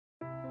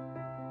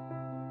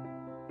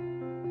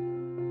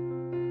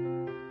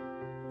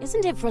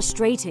Isn't it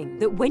frustrating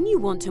that when you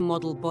want to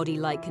model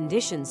body-like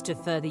conditions to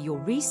further your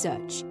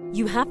research,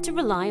 you have to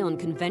rely on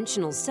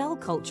conventional cell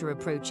culture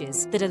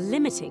approaches that are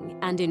limiting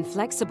and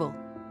inflexible?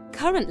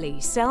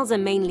 Currently, cells are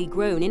mainly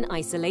grown in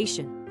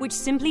isolation, which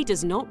simply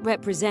does not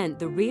represent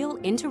the real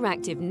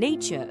interactive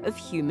nature of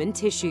human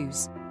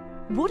tissues.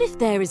 What if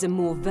there is a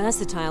more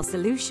versatile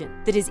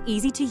solution that is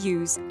easy to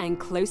use and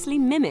closely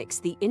mimics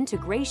the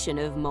integration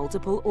of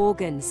multiple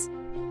organs?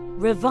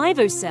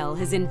 RevivoCell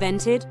has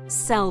invented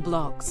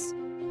CELLBLOKS.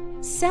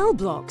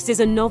 CELLBLOKS is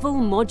a novel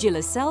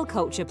modular cell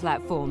culture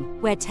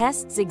platform where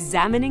tests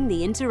examining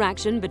the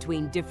interaction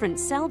between different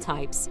cell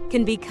types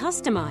can be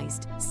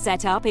customized,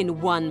 set up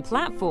in one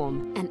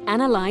platform, and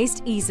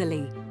analyzed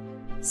easily.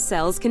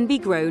 Cells can be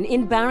grown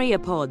in barrier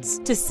pods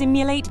to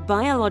simulate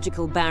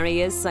biological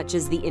barriers such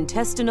as the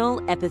intestinal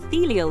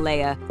epithelial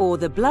layer or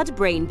the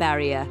blood-brain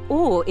barrier,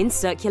 or in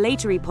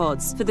circulatory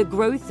pods for the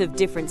growth of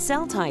different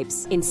cell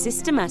types in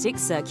systematic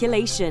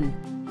circulation.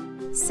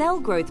 Cell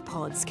growth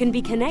pods can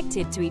be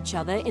connected to each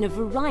other in a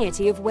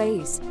variety of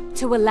ways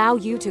to allow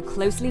you to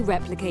closely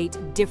replicate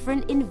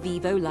different in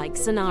vivo-like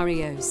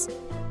scenarios.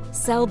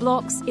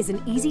 CELLBLOKS is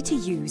an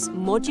easy-to-use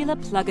modular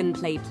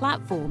plug-and-play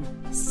platform,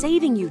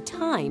 saving you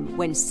time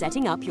when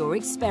setting up your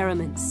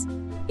experiments.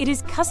 It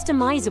is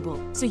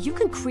customizable, so you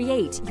can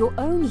create your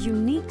own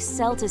unique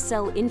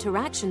cell-to-cell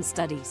interaction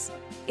studies.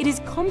 It is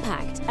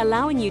compact,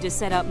 allowing you to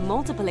set up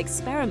multiple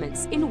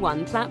experiments in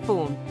one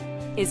platform.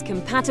 Is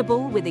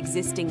compatible with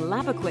existing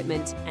lab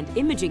equipment and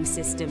imaging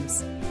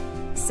systems.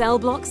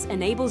 CELLBLOKS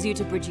enables you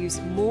to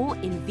produce more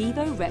in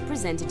vivo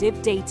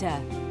representative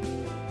data.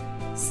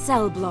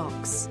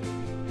 CELLBLOKS,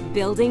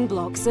 building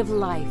blocks of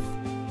life.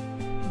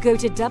 Go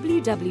to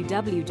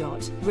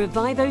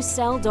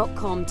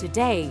www.revivocell.com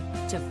today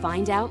to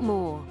find out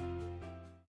more.